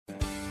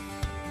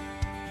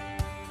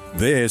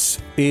This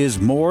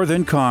is More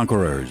Than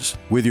Conquerors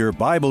with your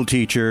Bible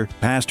teacher,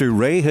 Pastor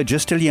Ray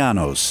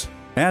Hagistilianos.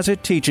 As a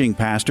teaching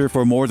pastor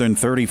for more than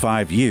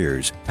 35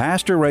 years,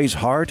 Pastor Ray's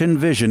heart and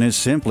vision is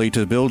simply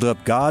to build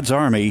up God's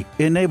army,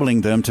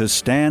 enabling them to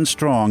stand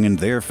strong in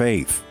their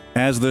faith.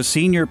 As the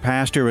senior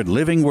pastor at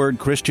Living Word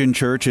Christian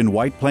Church in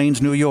White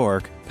Plains, New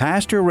York,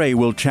 Pastor Ray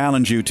will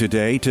challenge you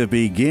today to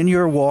begin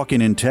your walk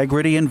in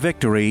integrity and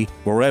victory,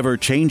 forever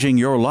changing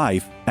your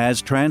life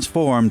as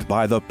transformed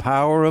by the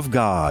power of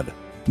God.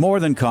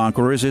 More Than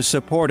Conquerors is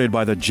supported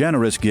by the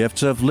generous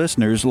gifts of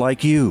listeners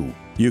like you.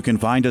 You can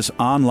find us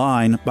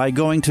online by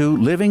going to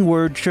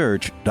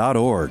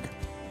livingwordchurch.org.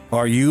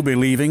 Are you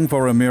believing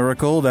for a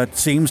miracle that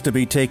seems to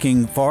be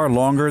taking far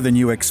longer than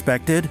you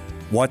expected?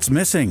 What's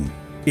missing?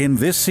 In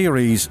this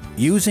series,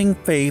 Using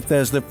Faith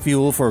as the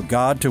Fuel for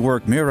God to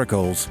Work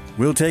Miracles,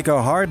 we'll take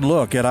a hard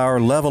look at our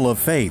level of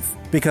faith,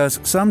 because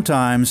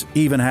sometimes,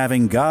 even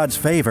having God's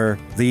favor,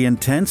 the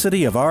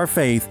intensity of our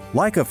faith,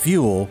 like a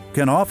fuel,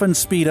 can often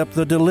speed up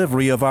the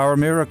delivery of our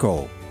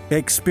miracle.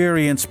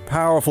 Experience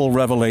powerful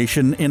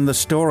revelation in the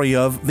story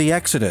of the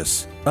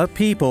Exodus, a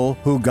people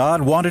who God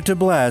wanted to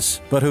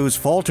bless, but whose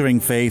faltering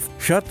faith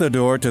shut the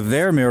door to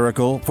their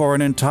miracle for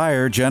an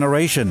entire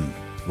generation.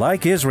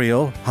 Like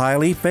Israel,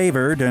 highly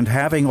favored and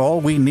having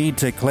all we need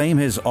to claim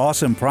His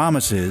awesome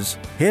promises,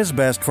 His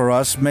best for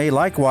us may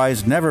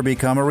likewise never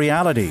become a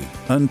reality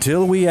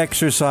until we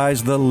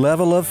exercise the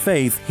level of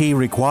faith He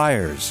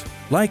requires.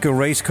 Like a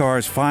race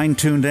car's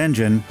fine-tuned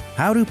engine,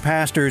 how do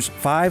pastors'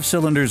 5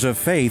 cylinders of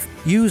faith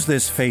use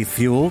this faith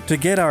fuel to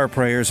get our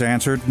prayers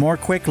answered more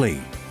quickly?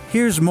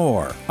 Here's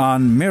more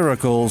on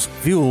Miracles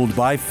Fueled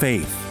by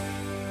Faith.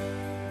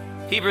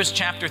 Hebrews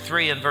chapter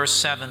 3 and verse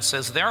 7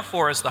 says,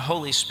 "Therefore, as the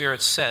Holy Spirit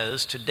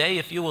says, today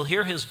if you will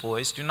hear His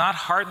voice, do not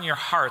harden your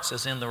hearts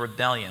as in the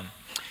rebellion.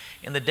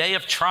 In the day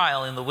of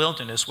trial in the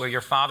wilderness, where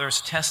your fathers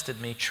tested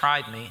me,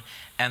 tried me,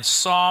 and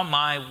saw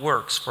my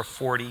works for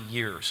 40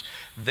 years.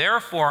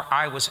 Therefore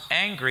I was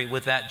angry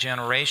with that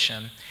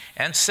generation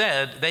and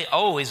said, they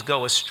always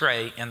go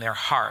astray in their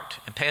heart."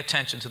 And pay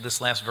attention to this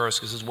last verse,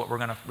 because this is what we're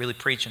going to really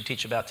preach and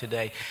teach about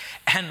today.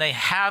 "And they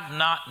have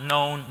not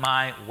known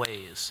my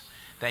ways."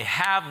 They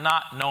have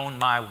not known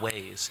my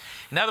ways.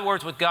 In other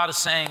words, what God is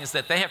saying is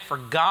that they have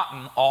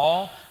forgotten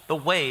all the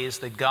ways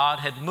that God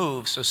had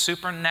moved so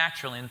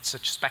supernaturally in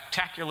such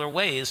spectacular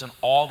ways in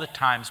all the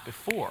times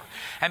before.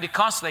 And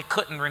because they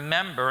couldn't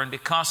remember and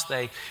because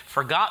they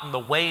forgotten the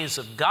ways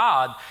of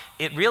God,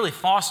 it really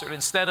fostered,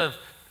 instead of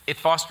it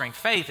fostering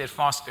faith, it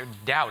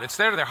fostered doubt.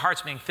 Instead of their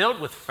hearts being filled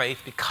with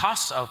faith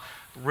because of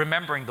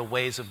remembering the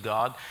ways of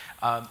God,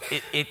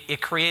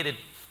 it created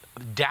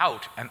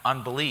doubt and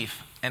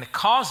unbelief, and it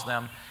caused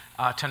them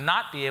to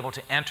not be able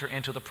to enter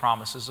into the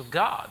promises of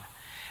God.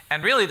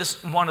 And really, this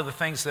is one of the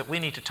things that we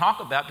need to talk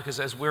about,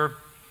 because as we're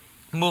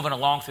moving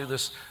along through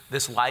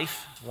this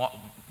life,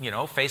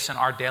 facing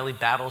our daily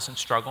battles and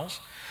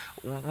struggles,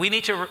 we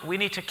need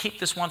to keep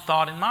this one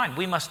thought in mind.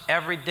 We must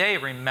every day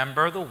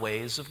remember the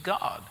ways of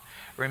God.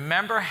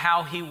 Remember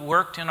how He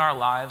worked in our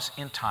lives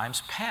in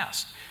times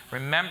past.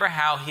 Remember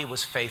how He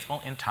was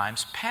faithful in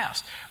times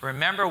past.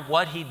 Remember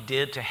what He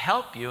did to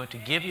help you and to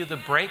give you the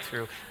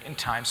breakthrough in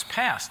times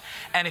past.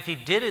 And if He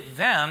did it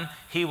then,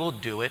 He will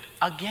do it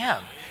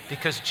again,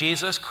 because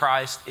Jesus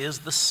Christ is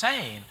the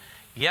same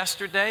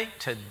yesterday,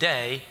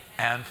 today,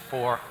 and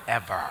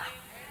forever.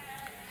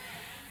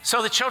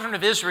 So the children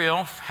of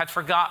Israel had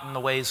forgotten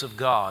the ways of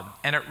God,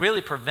 and it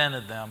really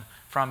prevented them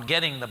from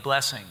getting the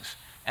blessings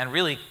and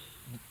really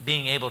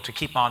being able to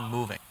keep on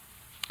moving.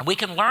 We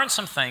can learn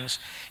some things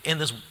in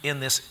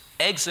this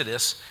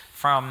exodus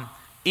from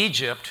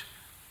Egypt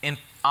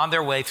on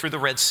their way through the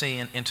Red Sea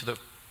and into the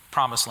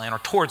Promised Land, or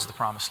towards the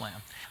Promised Land.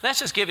 Let's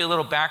just give you a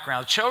little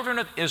background. The children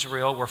of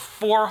Israel were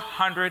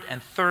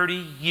 430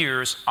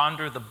 years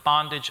under the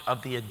bondage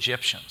of the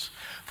Egyptians.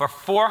 For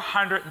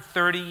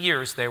 430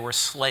 years they were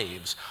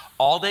slaves.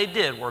 All they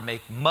did were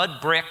make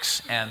mud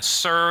bricks and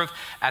serve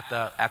at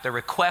the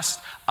request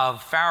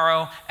of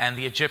Pharaoh and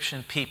the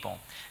Egyptian people.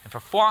 And for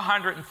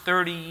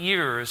 430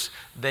 years,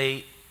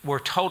 they were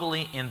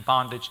totally in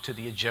bondage to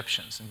the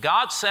Egyptians. And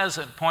God says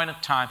at a point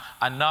of time,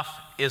 enough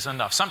is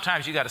enough.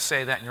 Sometimes you got to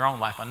say that in your own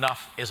life.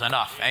 Enough is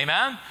enough.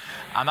 Amen?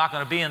 I'm not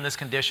going to be in this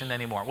condition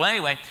anymore. Well,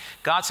 anyway,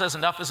 God says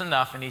enough is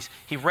enough, and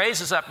He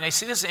raises up. And you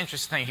see, this is an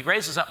interesting thing. He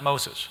raises up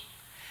Moses.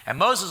 And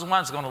Moses is the one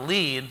that's going to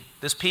lead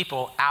this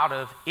people out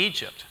of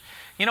Egypt.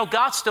 You know,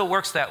 God still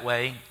works that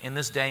way in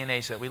this day and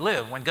age that we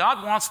live. When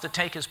God wants to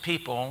take His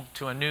people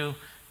to a new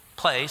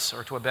place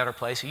or to a better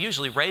place, He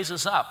usually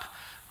raises up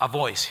a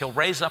voice. He'll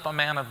raise up a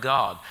man of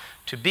God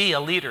to be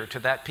a leader to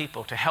that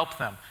people, to help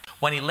them.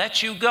 When He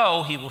lets you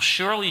go, He will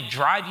surely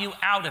drive you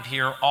out of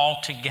here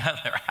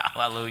altogether.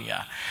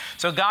 Hallelujah.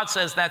 So God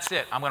says, that's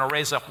it. I'm going to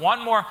raise up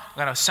one more. I'm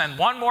going to send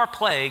one more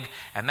plague,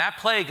 and that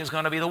plague is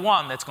going to be the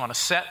one that's going to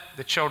set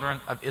the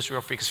children of Israel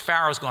free, because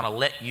Pharaoh is going to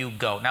let you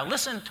go. Now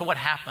listen to what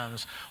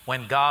happens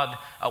when God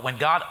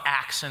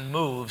acts and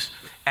moves,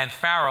 and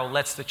Pharaoh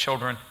lets the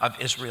children of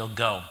Israel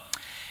go.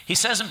 He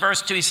says in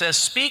verse 2, he says,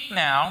 "Speak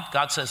now,"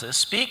 God says this,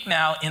 "speak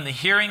now in the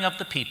hearing of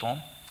the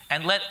people,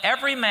 and let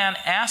every man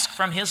ask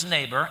from his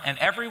neighbor and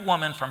every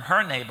woman from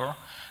her neighbor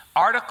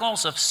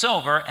articles of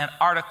silver and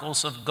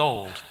articles of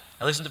gold."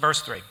 Now listen to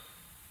verse 3.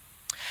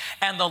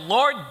 "And the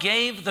Lord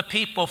gave the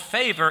people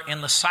favor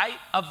in the sight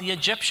of the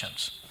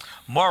Egyptians.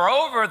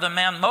 Moreover, the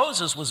man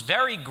Moses was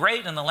very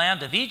great in the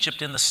land of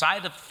Egypt, in the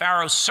sight of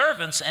Pharaoh's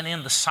servants and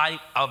in the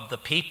sight of the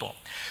people."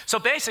 So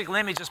basically,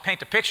 let me just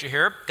paint a picture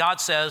here.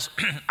 God says,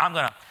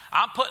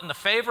 I'm putting the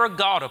favor of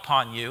God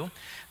upon you,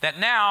 that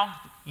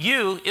now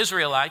you,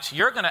 Israelites,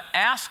 you're going to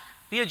ask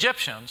the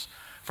Egyptians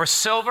for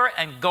silver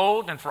and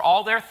gold and for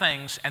all their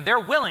things, and they're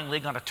willingly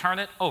going to turn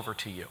it over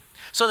to you.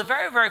 So the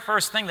very, very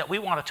first thing that we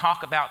want to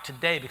talk about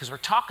today, because we're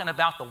talking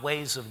about the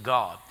ways of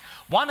God,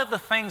 one of the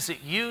things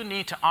that you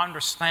need to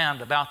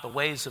understand about the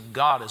ways of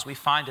God, as we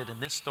find it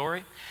in this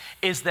story,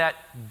 is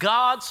that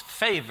God's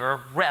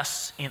favor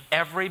rests in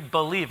every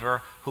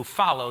believer who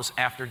follows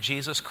after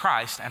Jesus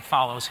Christ and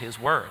follows His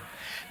Word.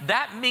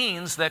 That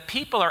means that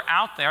people are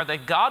out there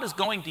that God is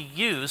going to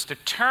use to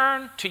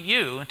turn to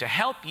you and to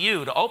help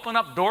you, to open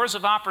up doors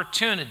of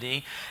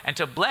opportunity and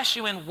to bless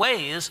you in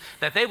ways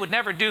that they would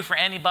never do for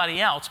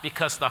anybody else,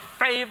 because the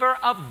favor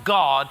of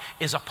God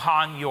is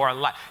upon your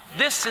life.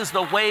 This is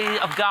the way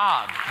of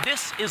God.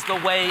 This is the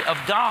way of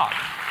God,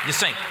 you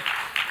see.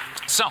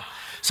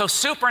 So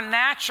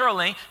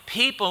supernaturally,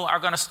 people are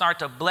going to start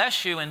to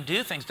bless you and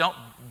do things.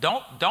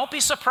 Don't be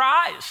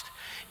surprised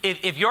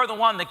if you're the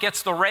one that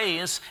gets the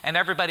raise and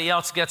everybody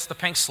else gets the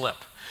pink slip.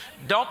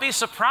 Don't be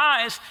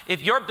surprised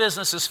if your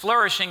business is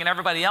flourishing and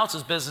everybody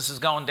else's business is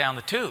going down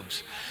the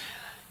tubes.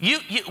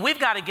 We've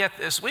got to get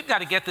this. We've got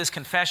to get this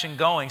confession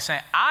going,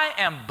 saying, "I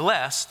am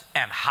blessed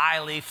and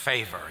highly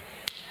favored."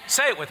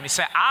 Say it with me.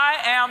 Say, "I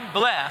am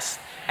blessed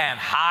and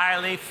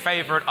highly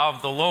favored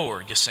of the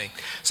Lord," you see.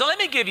 So let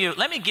me give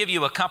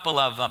you a couple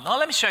of,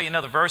 let me show you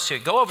another verse here.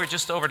 Go over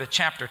to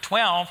chapter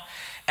 12,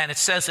 and it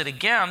says it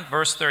again,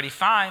 verse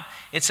 35.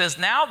 It says,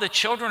 "Now the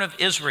children of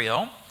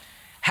Israel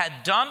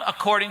had done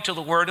according to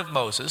the word of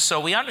Moses." So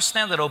we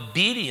understand that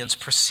obedience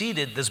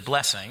preceded this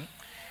blessing.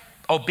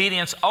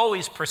 Obedience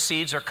always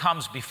precedes or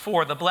comes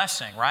before the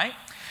blessing, right?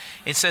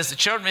 It says the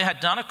children had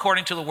done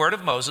according to the word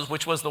of Moses,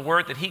 which was the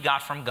word that he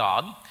got from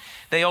God.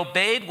 They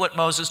obeyed what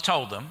Moses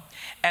told them,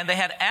 and they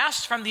had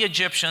asked from the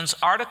Egyptians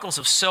articles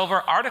of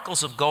silver,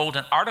 articles of gold,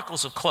 and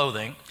articles of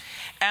clothing.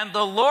 And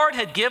the Lord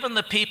had given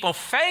the people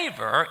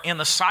favor in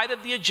the sight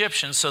of the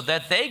Egyptians, so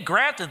that they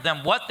granted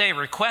them what they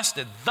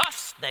requested.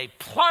 Thus they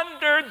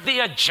plundered the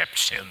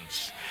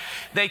Egyptians.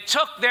 They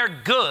took their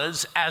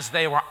goods as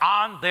they were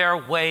on their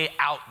way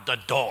out the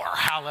door.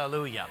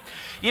 Hallelujah.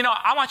 You know,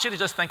 I want you to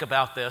just think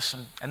about this,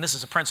 and this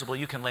is a principle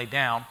you can lay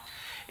down,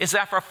 is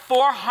that for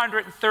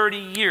 430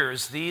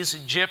 years, these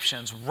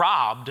Egyptians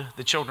robbed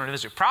the children of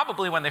Israel.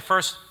 Probably when they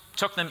first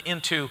took them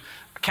into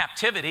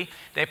captivity,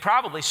 they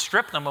probably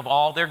stripped them of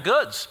all their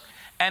goods.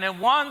 And in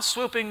one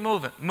swooping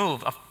move,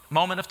 a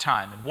moment of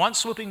time, in one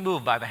swooping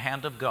move by the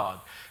hand of God,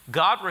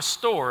 God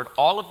restored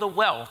all of the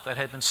wealth that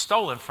had been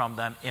stolen from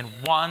them in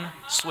one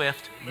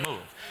swift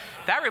move.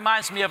 That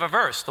reminds me of a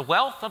verse. The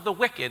wealth of the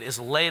wicked is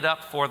laid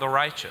up for the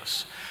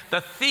righteous. The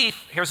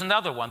thief, here's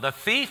another one. The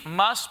thief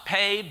must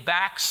pay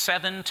back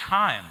 7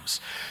 times.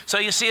 So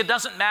you see, it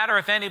doesn't matter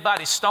if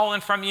anybody's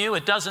stolen from you.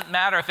 It doesn't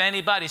matter if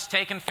anybody's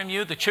taken from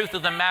you. The truth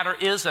of the matter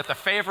is that the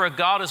favor of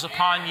God is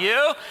upon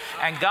you,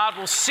 and God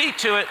will see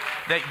to it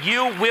that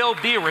you will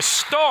be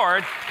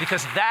restored,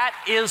 because that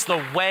is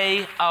the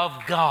way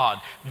of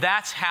God.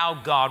 That's how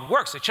God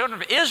works. The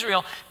children of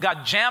Israel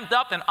got jammed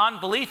up in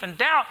unbelief and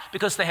doubt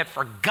because they had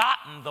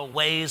forgotten the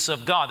ways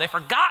of God. They've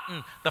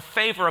forgotten the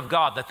favor of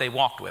God that they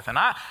walked with. And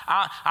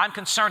I'm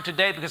concerned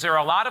today because there are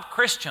a lot of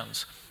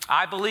Christians,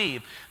 I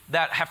believe,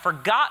 that have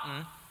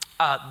forgotten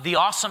the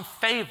awesome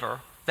favor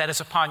that is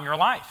upon your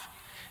life.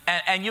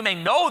 And you may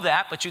know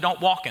that, but you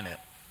don't walk in it.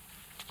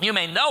 You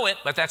may know it,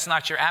 but that's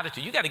not your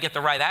attitude. You've got to get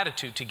the right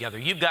attitude together.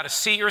 You've got to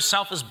see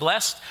yourself as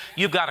blessed.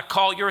 You've got to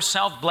call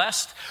yourself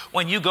blessed.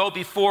 When you go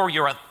before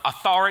your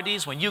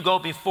authorities, when you go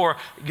before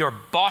your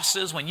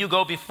bosses, when you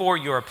go before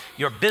your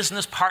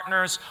business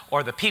partners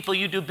or the people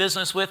you do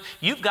business with,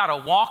 you've got to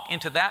walk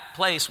into that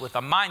place with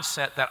a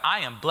mindset that I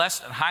am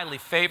blessed and highly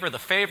favored. The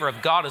favor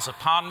of God is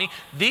upon me.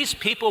 These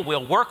people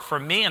will work for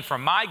me and for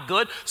my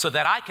good so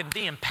that I can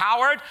be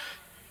empowered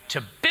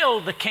to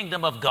build the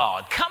kingdom of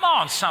God. Come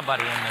on,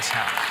 somebody in this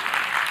house.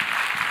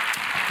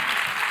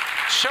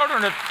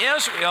 Children of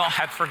Israel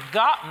had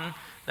forgotten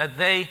that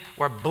they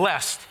were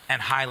blessed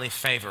and highly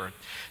favored.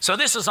 So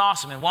this is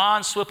awesome. In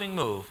one swooping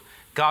move,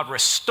 God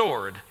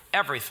restored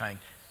everything,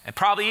 and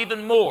probably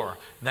even more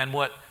than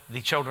what the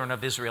children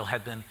of Israel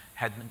had been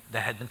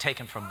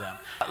taken from them.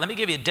 Let me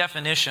give you a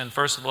definition,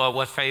 first of all,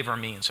 what favor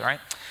means, all right?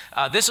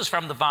 This is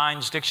from the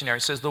Vine's Dictionary.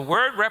 It says, the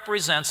word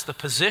represents the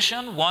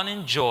position one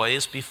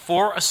enjoys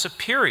before a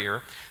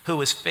superior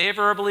who is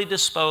favorably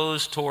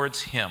disposed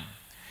towards him.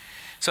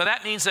 So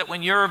that means that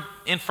when you're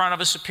in front of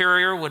a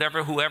superior,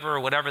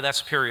 whoever that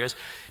superior is,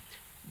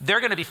 they're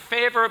going to be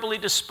favorably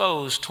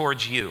disposed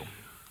towards you.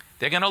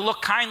 They're going to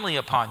look kindly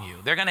upon you.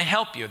 They're going to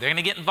help you. They're going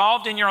to get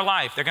involved in your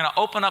life. They're going to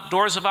open up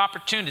doors of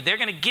opportunity. They're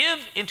going to give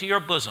into your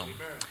bosom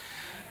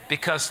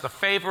because the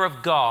favor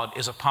of God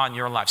is upon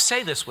your life.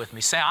 Say this with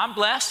me. Say, I'm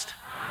blessed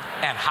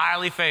and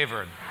highly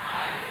favored.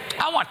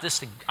 I want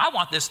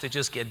this to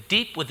just get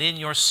deep within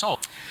your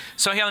soul.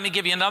 So here, let me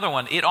give you another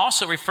one. It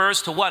also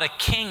refers to what a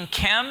king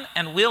can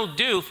and will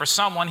do for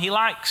someone he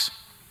likes.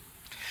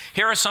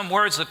 Here are some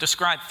words that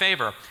describe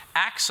favor.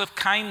 Acts of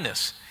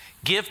kindness,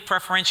 give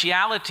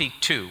preferentiality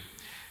to,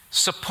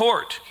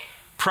 support,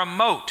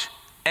 promote,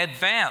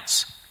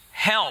 advance,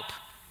 help,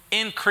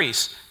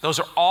 increase. Those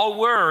are all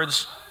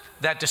words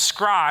that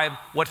describe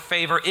what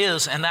favor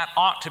is, and that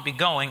ought to be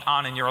going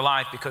on in your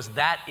life because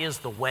that is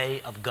the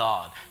way of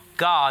God.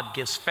 God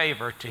gives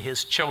favor to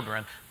his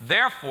children.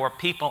 Therefore,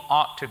 people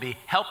ought to be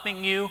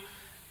helping you,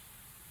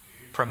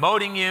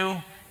 promoting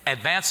you,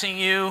 advancing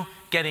you,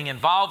 getting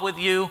involved with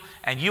you,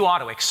 and you ought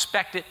to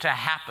expect it to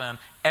happen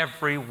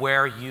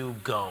everywhere you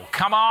go.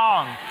 Come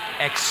on,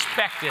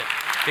 expect it,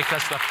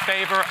 because the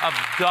favor of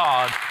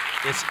God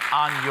is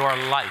on your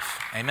life.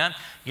 Amen?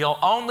 You'll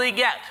only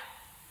get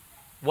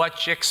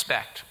what you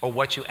expect or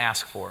what you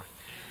ask for.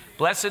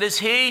 Blessed is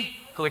he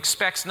who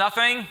expects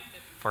nothing,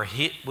 for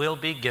it will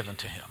be given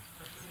to him.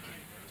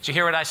 Did you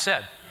hear what I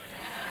said?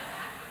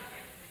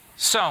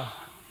 So,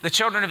 the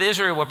children of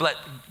Israel were blessed.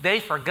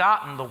 They've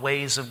forgotten the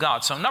ways of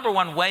God. So, number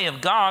one way of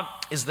God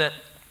is that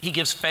he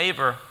gives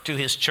favor to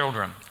his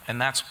children. And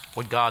that's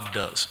what God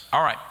does.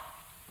 All right.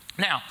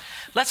 Now,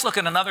 let's look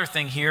at another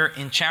thing here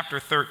in chapter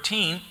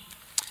 13.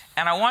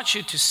 And I want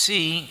you to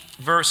see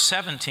verse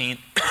 17.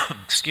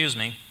 Excuse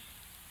me.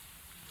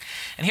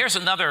 And here's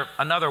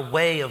another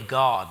way of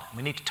God.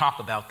 We need to talk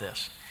about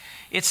this.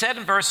 It said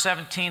in verse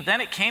 17,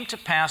 then it came to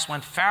pass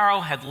when Pharaoh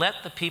had let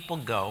the people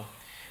go,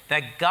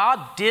 that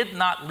God did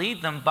not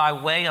lead them by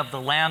way of the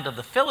land of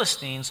the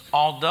Philistines,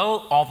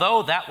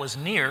 although that was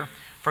near.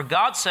 For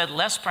God said,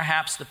 lest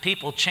perhaps the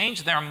people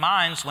change their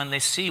minds when they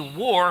see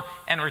war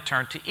and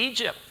return to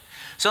Egypt.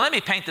 So let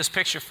me paint this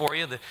picture for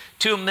you. The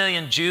 2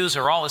 million Jews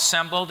are all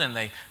assembled,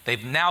 and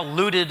they've now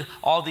looted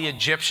all the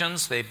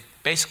Egyptians. They've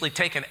basically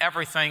taken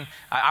everything.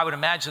 I would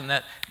imagine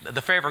that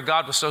the favor of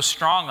God was so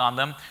strong on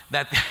them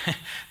that,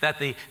 that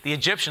the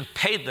Egyptians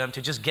paid them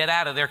to just get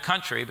out of their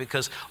country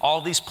because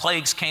all these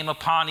plagues came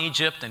upon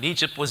Egypt, and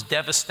Egypt was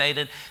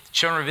devastated. The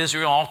children of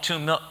Israel, all 2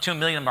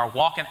 million of them are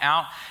walking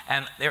out,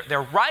 and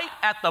they're right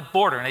at the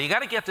border. Now, you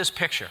got to get this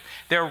picture.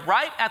 They're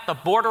right at the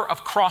border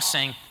of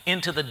crossing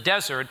into the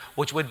desert,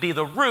 which would be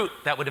the route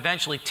that would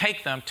eventually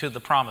take them to the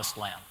promised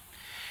land.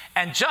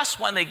 And just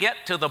when they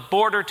get to the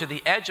border, to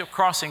the edge of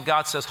crossing,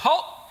 God says,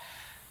 halt,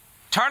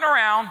 turn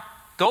around,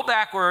 go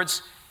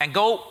backwards, and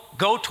go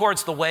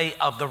towards the way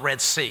of the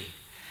Red Sea.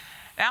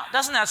 Now,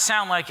 doesn't that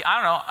sound like,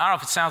 I don't know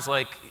if it sounds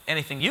like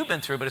anything you've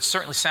been through, but it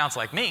certainly sounds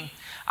like me.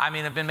 I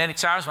mean, there have been many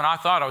times when I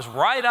thought I was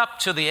right up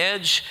to the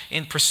edge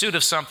in pursuit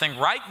of something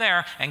right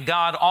there, and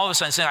God all of a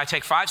sudden said, I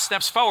take 5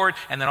 steps forward,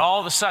 and then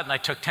all of a sudden I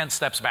took 10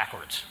 steps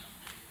backwards.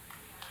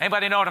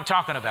 Anybody know what I'm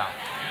talking about?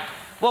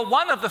 Well,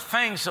 one of the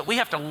things that we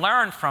have to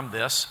learn from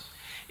this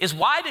is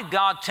why did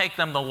God take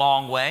them the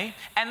long way?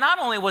 And not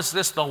only was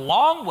this the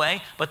long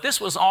way, but this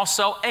was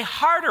also a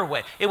harder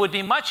way. It would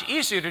be much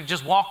easier to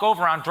just walk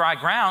over on dry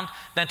ground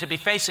than to be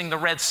facing the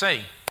Red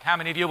Sea. How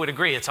many of you would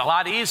agree? It's a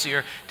lot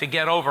easier to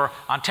get over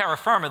on terra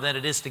firma than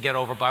it is to get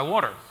over by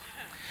water.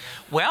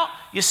 Well,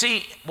 you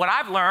see, what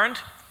I've learned,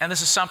 and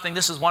this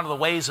is one of the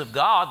ways of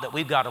God that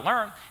we've got to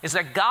learn, is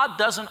that God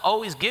doesn't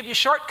always give you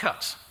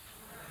shortcuts.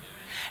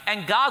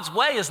 And God's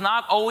way is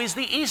not always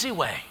the easy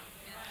way.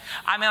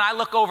 I mean, I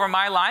look over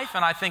my life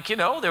and I think,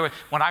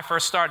 when I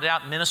first started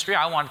out in ministry,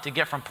 I wanted to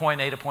get from point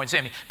A to point Z.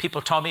 I mean,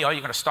 people told me, you're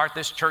going to start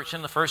this church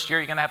in the first year,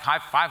 you're going to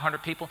have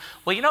 500 people.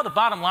 Well, the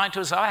bottom line to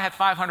it is if I had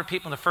 500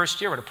 people in the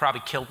first year, it would have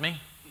probably killed me.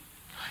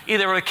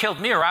 Either it would have killed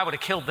me or I would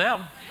have killed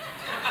them.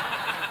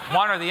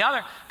 One or the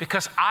other,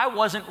 because I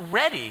wasn't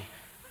ready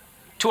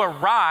to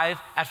arrive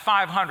at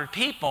 500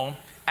 people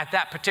at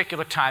that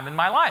particular time in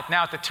my life.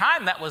 Now, at the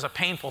time, that was a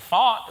painful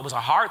thought. It was a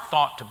hard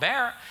thought to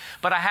bear.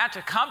 But I had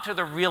to come to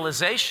the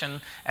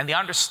realization and the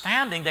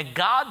understanding that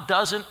God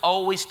doesn't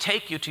always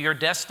take you to your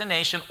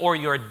destination or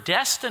your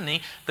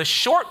destiny the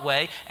short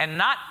way and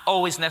not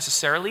always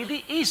necessarily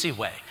the easy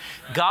way.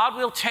 God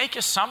will take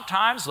you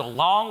sometimes the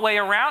long way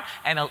around,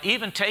 and He'll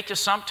even take you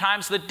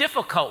sometimes the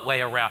difficult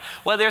way around.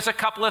 Well, there's a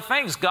couple of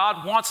things.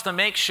 God wants to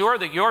make sure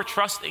that you're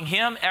trusting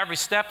Him every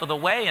step of the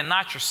way and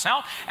not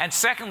yourself. And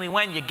secondly,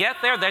 when you get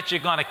there, that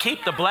you're going to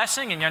keep the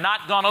blessing and you're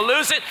not going to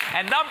lose it.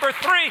 And number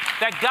 3,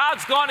 that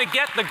God's going to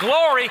get the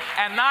glory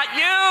and not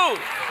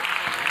you.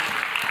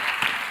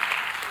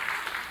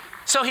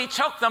 So He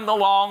took them the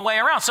long way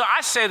around. So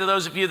I say to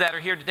those of you that are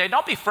here today,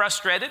 don't be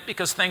frustrated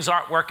because things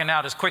aren't working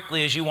out as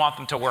quickly as you want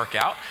them to work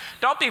out.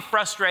 Don't be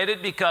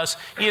frustrated because,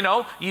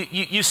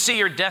 you see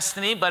your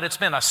destiny, but it's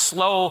been a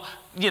slow,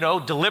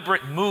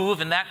 deliberate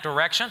move in that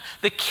direction.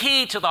 The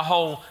key to the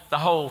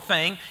whole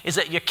thing is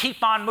that you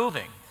keep on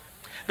moving.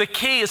 The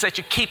key is that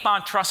you keep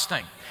on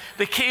trusting.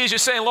 The key is you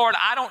say, Lord,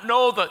 I don't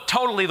know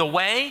totally the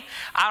way.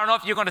 I don't know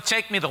if you're going to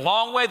take me the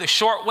long way, the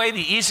short way,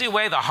 the easy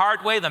way, the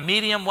hard way, the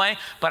medium way,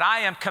 but I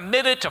am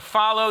committed to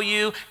follow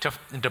you,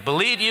 to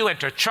believe you, and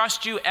to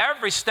trust you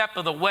every step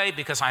of the way,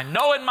 because I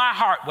know in my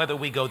heart whether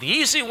we go the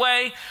easy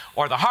way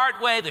or the hard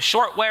way, the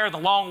short way or the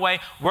long way,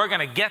 we're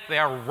going to get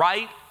there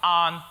right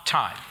on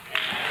time.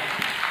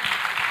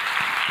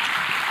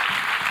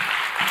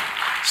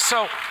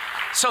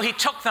 So he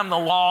took them the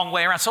long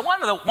way around. So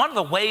one of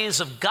the ways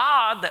of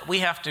God that we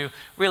have to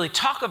really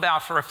talk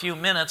about for a few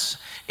minutes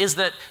is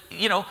that,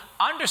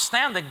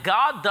 understand that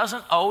God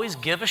doesn't always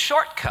give a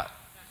shortcut.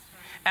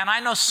 And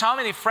I know so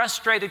many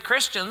frustrated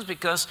Christians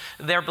because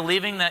they're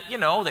believing that,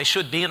 they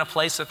should be in a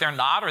place that they're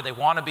not, or they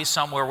want to be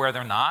somewhere where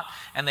they're not,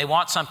 and they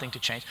want something to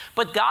change.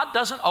 But God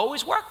doesn't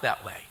always work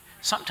that way.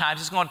 Sometimes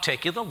He's going to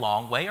take you the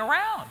long way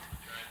around.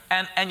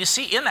 And you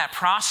see, in that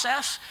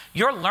process,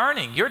 you're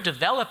learning, you're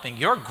developing,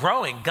 you're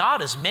growing.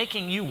 God is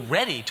making you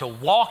ready to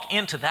walk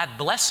into that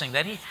blessing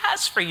that He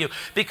has for you,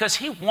 because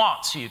He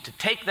wants you to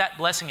take that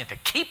blessing and to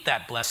keep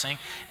that blessing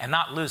and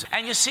not lose it.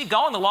 And you see,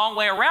 going the long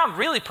way around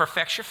really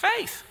perfects your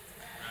faith.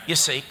 You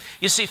see,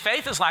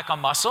 faith is like a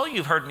muscle.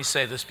 You've heard me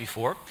say this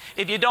before.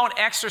 If you don't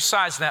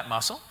exercise that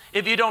muscle,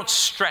 if you don't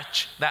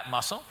stretch that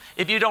muscle,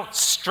 if you don't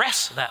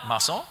stress that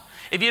muscle,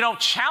 if you don't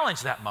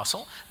challenge that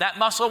muscle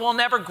will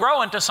never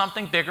grow into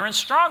something bigger and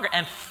stronger.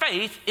 And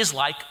faith is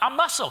like a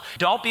muscle.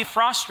 Don't be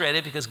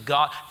frustrated, because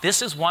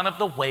this is one of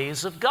the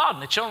ways of God.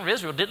 And the children of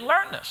Israel didn't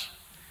learn this.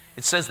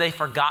 It says they've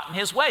forgotten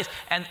His ways.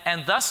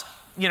 And thus,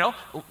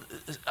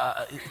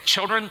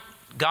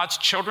 God's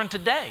children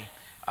today,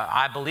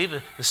 I believe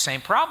the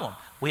same problem.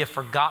 We have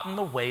forgotten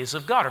the ways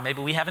of God, or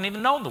maybe we haven't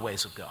even known the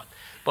ways of God.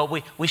 But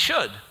we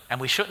should, and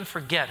we shouldn't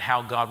forget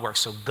how God works.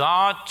 So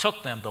God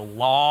took them the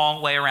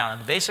long way around.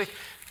 And the basic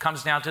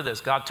comes down to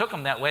this. God took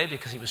them that way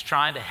because He was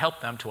trying to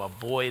help them to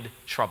avoid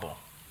trouble.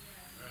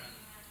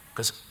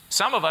 Because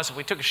some of us, if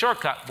we took a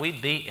shortcut, we'd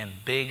be in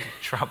big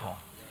trouble.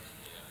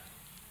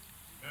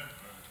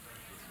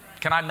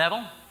 Can I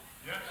meddle?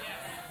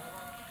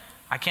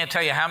 I can't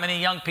tell you how many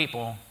young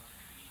people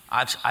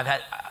I've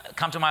had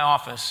come to my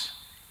office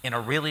in a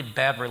really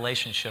bad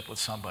relationship with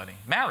somebody.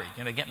 Married,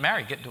 get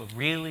married, get into a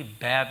really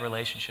bad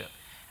relationship.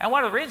 And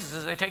one of the reasons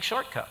is they take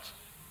shortcuts.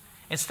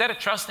 Instead of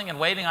trusting and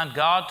waiting on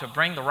God to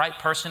bring the right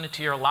person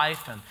into your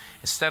life, and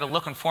instead of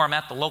looking for them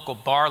at the local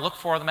bar, look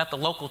for them at the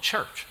local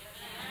church.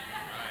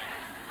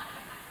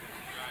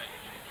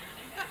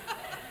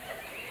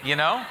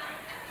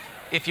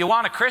 If you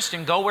want a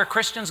Christian, go where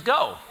Christians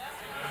go.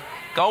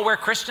 Go where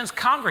Christians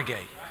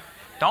congregate.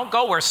 Don't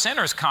go where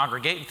sinners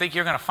congregate and think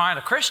you're going to find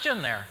a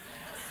Christian there.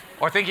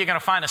 Or think you're going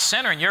to find a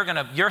sinner and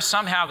you're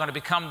somehow going to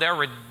become their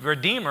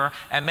redeemer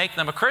and make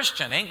them a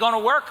Christian. Ain't going to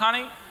work,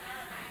 honey.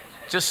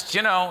 Just,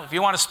 if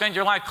you want to spend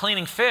your life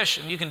cleaning fish,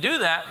 and you can do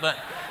that, but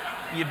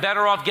you're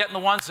better off getting the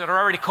ones that are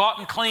already caught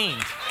and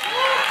cleaned.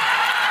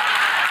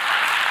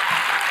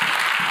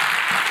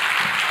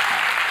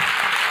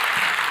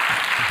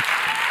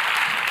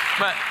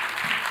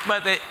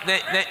 But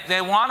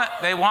they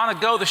want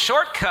to go the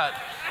shortcut.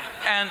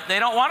 And they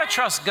don't want to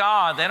trust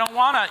God. They don't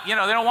want to, they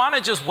don't want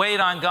to just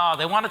wait on God.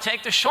 They want to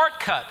take the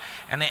shortcut,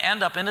 and they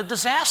end up in a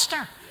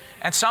disaster.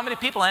 And so many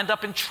people end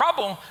up in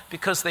trouble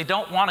because they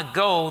don't want to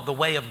go the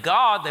way of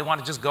God. They want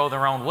to just go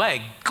their own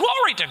way.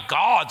 Glory to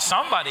God.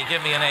 Somebody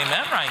give me an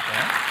amen right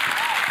there.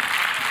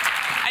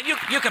 And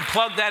you can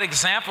plug that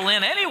example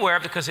in anywhere,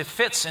 because it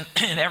fits in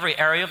every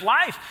area of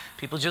life.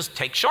 People just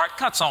take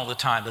shortcuts all the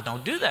time, but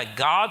don't do that.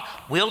 God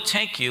will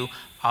take you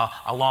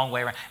a long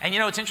way around. And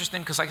it's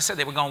interesting, because like I said,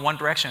 they were going one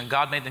direction and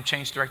God made them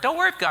change direction. Don't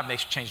worry if God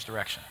makes you change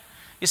direction.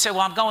 You say,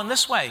 well, I'm going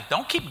this way.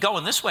 Don't keep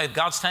going this way if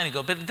God's telling you to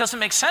go, but it doesn't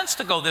make sense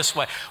to go this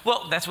way.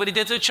 Well, that's what He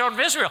did to the children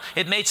of Israel.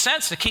 It made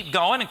sense to keep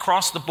going and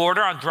cross the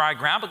border on dry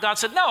ground, but God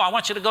said, no, I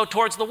want you to go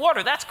towards the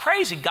water. That's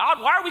crazy. God,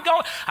 why are we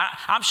going?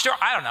 I'm sure,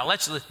 I don't know.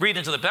 Let's read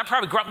into that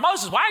probably.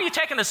 Moses, why are you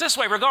taking us this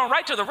way? We're going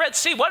right to the Red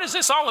Sea. What is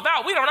this all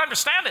about? We don't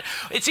understand it.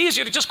 It's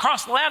easier to just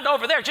cross the land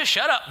over there. Just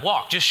shut up,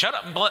 walk. Just shut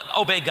up and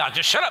obey God.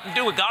 Just shut up and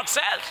do what God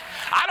says.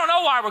 I don't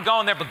know why we're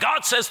going there, but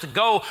God says to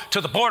go to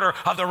the border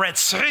of the Red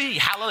Sea.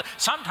 Hallelujah.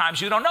 Sometimes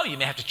you don't know. You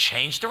may have to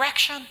change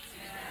direction.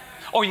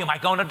 Or you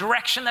might go in a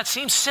direction that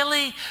seems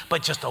silly,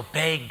 but just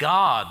obey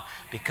God,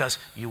 because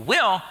you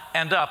will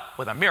end up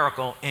with a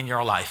miracle in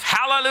your life.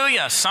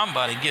 Hallelujah.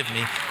 Somebody give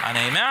me an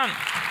amen.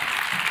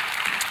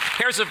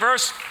 Here's a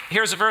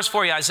verse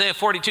for you. Isaiah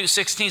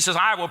 42:16 says,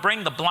 I will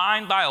bring the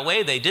blind by a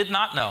way they did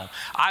not know.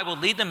 I will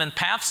lead them in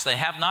paths they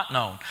have not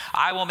known.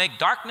 I will make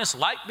darkness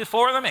light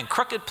before them and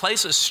crooked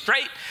places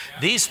straight.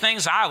 These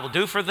things I will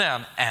do for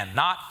them and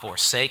not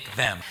forsake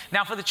them.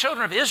 Now for the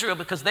children of Israel,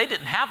 because they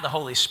didn't have the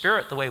Holy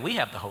Spirit the way we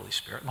have the Holy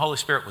Spirit. The Holy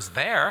Spirit was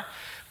there,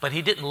 but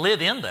He didn't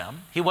live in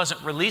them. He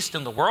wasn't released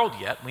in the world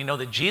yet. We know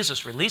that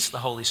Jesus released the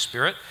Holy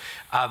Spirit,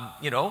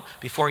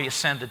 before He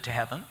ascended to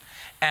heaven.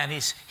 And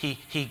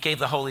he gave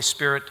the Holy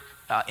Spirit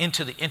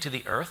into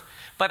the earth.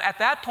 But at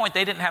that point,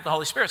 they didn't have the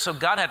Holy Spirit, so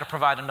God had to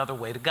provide another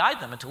way to guide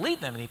them and to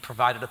lead them. And he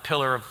provided a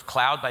pillar of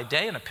cloud by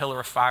day and a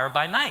pillar of fire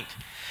by night.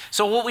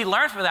 So what we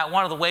learned from that,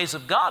 one of the ways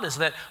of God, is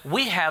that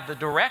we have the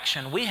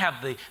direction, we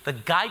have the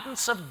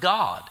guidance of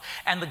God.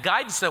 And the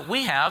guidance that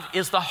we have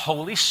is the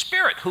Holy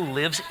Spirit who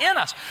lives in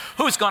us,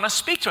 who's going to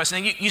speak to us.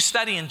 And you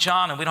study in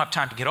John, and we don't have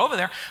time to get over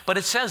there, but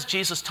it says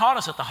Jesus taught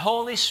us that the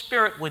Holy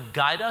Spirit would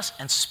guide us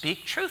and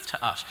speak truth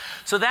to us.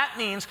 So that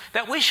means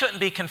that we shouldn't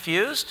be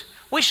confused.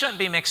 We shouldn't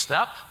be mixed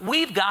up.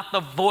 We've got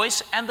the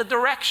voice and the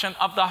direction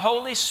of the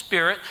Holy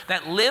Spirit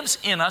that lives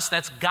in us,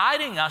 that's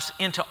guiding us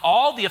into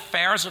all the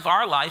affairs of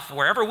our life,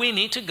 wherever we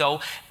need to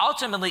go,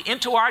 ultimately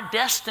into our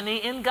destiny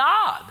in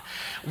God.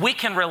 We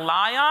can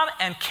rely on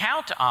and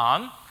count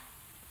on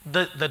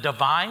the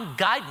divine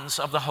guidance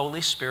of the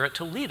Holy Spirit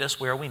to lead us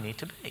where we need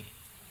to be.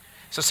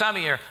 So some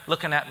of you are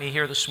looking at me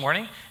here this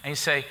morning and you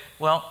say,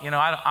 well,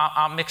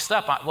 I'm mixed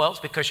up. Well,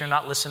 it's because you're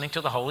not listening to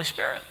the Holy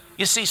Spirit.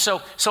 You see,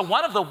 so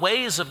one of the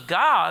ways of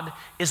God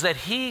is that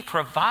he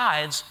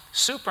provides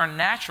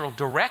supernatural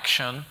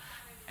direction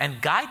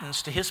and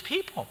guidance to his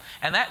people.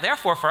 And that,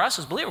 therefore, for us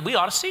as believers, we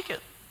ought to seek it.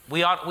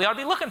 We ought to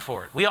be looking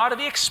for it. We ought to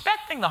be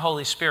expecting the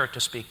Holy Spirit to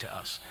speak to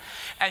us.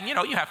 And,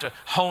 you have to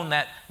hone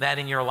that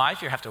in your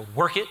life. You have to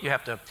work it. You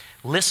have to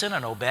listen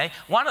and obey.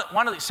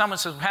 Someone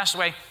says,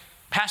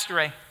 Pastor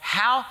Ray,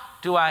 how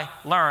do I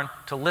learn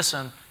to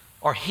listen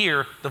or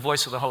hear the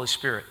voice of the Holy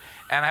Spirit?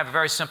 And I have a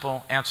very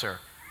simple answer.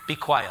 Be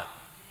quiet.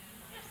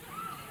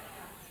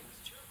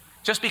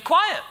 Just be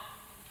quiet.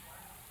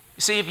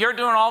 You see, if you're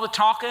doing all the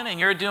talking and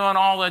you're doing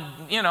all the,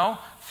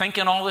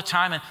 thinking all the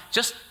time, and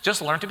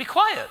just learn to be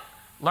quiet.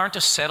 Learn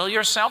to settle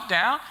yourself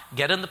down.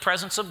 Get in the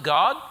presence of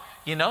God.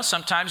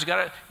 Sometimes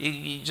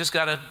you just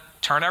got to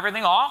turn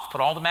everything off.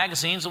 Put all the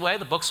magazines away,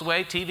 the books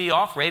away, TV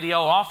off,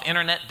 radio off,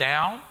 internet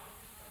down.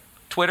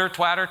 Twitter,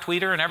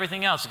 tweeter, and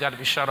everything else has got to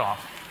be shut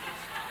off.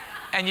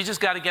 And you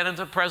just got to get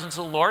into the presence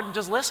of the Lord and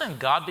just listen.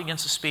 God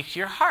begins to speak to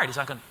your heart. He's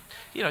not going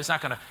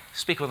to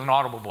speak with an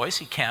audible voice.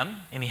 He can,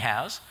 and he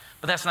has.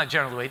 But that's not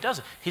generally the way he does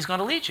it. He's going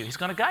to lead you. He's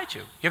going to guide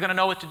you. You're going to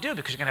know what to do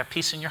because you're going to have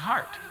peace in your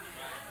heart.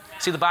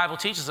 See, the Bible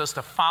teaches us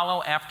to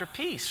follow after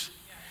peace.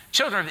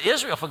 Children of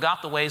Israel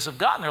forgot the ways of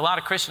God. And there are a lot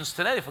of Christians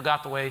today that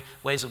forgot the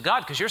ways of God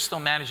because you're still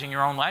managing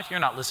your own life.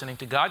 You're not listening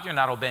to God. You're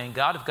not obeying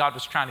God. If God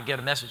was trying to get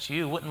a message to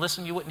you, you wouldn't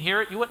listen, you wouldn't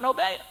hear it, you wouldn't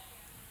obey it.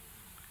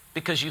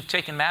 Because you've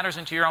taken matters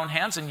into your own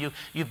hands and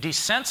you've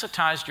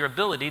desensitized your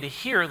ability to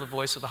hear the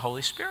voice of the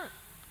Holy Spirit.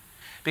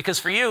 Because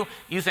for you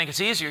think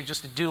it's easier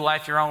just to do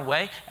life your own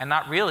way and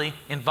not really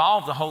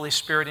involve the Holy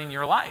Spirit in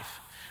your life.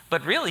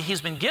 But really,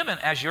 he's been given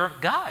as your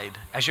guide,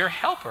 as your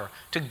helper,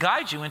 to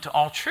guide you into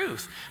all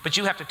truth. But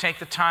you have to take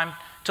the time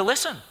to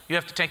listen. You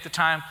have to take the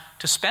time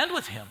to spend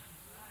with him.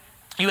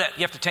 You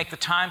have to take the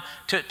time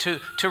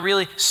to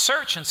really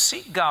search and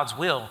seek God's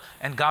will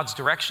and God's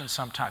direction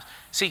sometimes.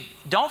 See,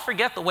 don't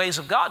forget the ways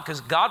of God,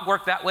 because God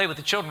worked that way with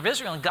the children of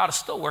Israel, and God is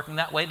still working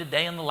that way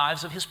today in the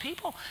lives of his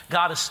people.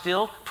 God is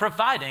still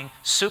providing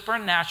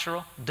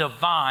supernatural,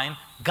 divine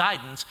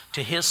guidance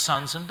to his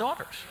sons and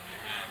daughters.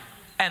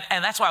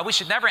 And that's why we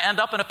should never end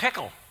up in a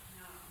pickle.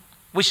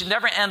 We should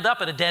never end up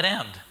at a dead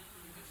end.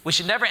 We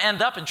should never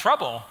end up in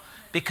trouble,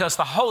 because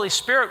the Holy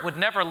Spirit would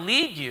never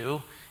lead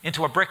you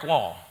into a brick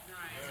wall.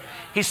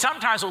 He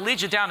sometimes will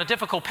lead you down a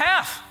difficult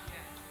path.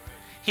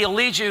 He'll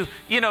lead you,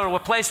 to a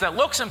place that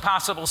looks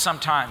impossible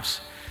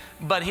sometimes.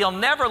 But he'll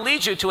never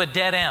lead you to a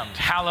dead end.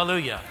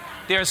 Hallelujah.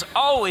 There's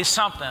always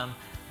something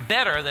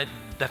better that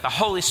the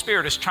Holy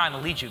Spirit is trying to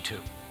lead you to.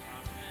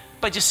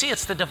 But you see,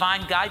 it's the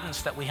divine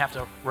guidance that we have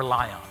to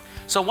rely on.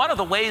 So one of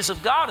the ways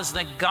of God is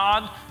that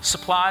God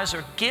supplies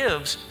or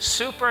gives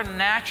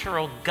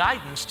supernatural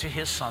guidance to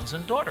his sons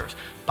and daughters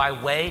by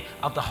way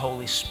of the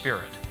Holy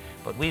Spirit.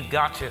 But we've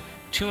got to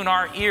tune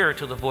our ear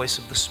to the voice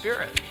of the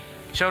Spirit.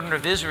 Children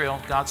of Israel,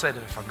 God said,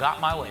 I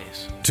forgot my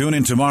ways. Tune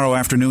in tomorrow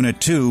afternoon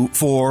at 2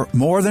 for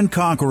More Than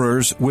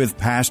Conquerors with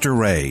Pastor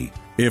Ray.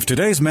 If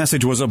today's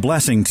message was a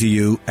blessing to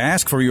you,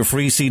 ask for your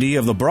free CD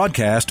of the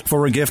broadcast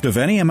for a gift of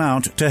any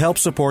amount to help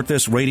support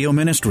this radio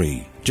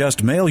ministry.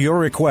 Just mail your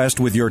request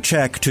with your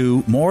check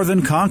to More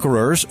Than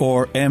Conquerors,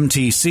 or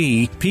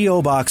MTC,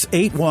 P.O. Box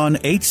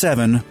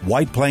 8187,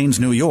 White Plains,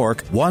 New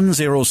York,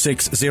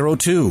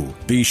 10602.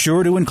 Be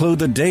sure to include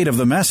the date of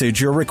the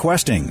message you're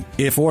requesting.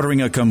 If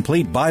ordering a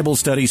complete Bible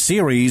study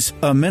series,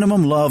 a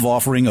minimum love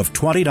offering of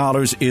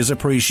 $20 is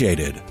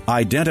appreciated.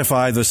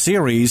 Identify the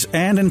series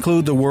and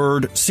include the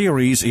word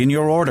series in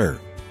your order.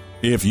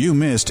 If you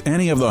missed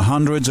any of the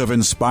hundreds of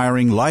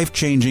inspiring,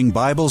 life-changing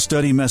Bible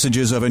study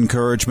messages of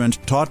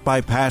encouragement taught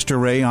by Pastor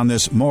Ray on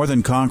this More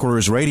Than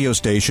Conquerors radio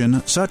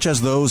station, such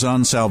as those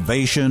on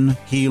salvation,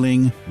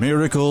 healing,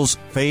 miracles,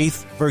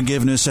 faith,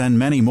 forgiveness, and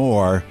many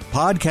more,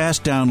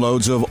 podcast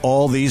downloads of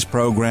all these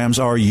programs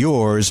are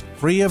yours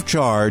free of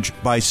charge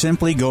by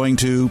simply going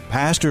to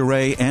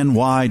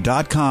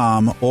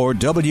PastorRayNY.com or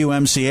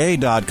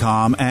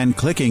WMCA.com and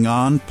clicking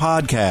on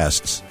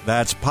Podcasts.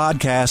 That's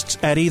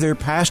podcasts at either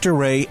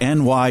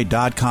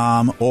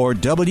PastorRayNY.com or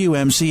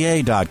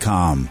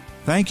WMCA.com.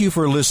 Thank you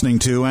for listening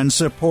to and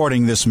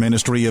supporting this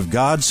ministry of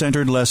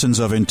God-centered lessons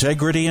of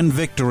integrity and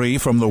victory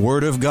from the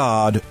Word of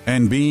God,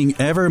 and being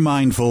ever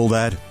mindful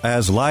that,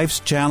 as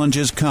life's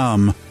challenges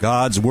come,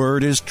 God's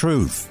Word is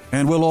truth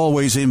and will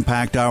always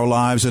impact our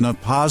lives in a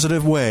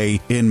positive way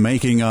in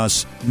making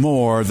us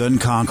more than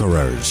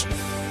conquerors.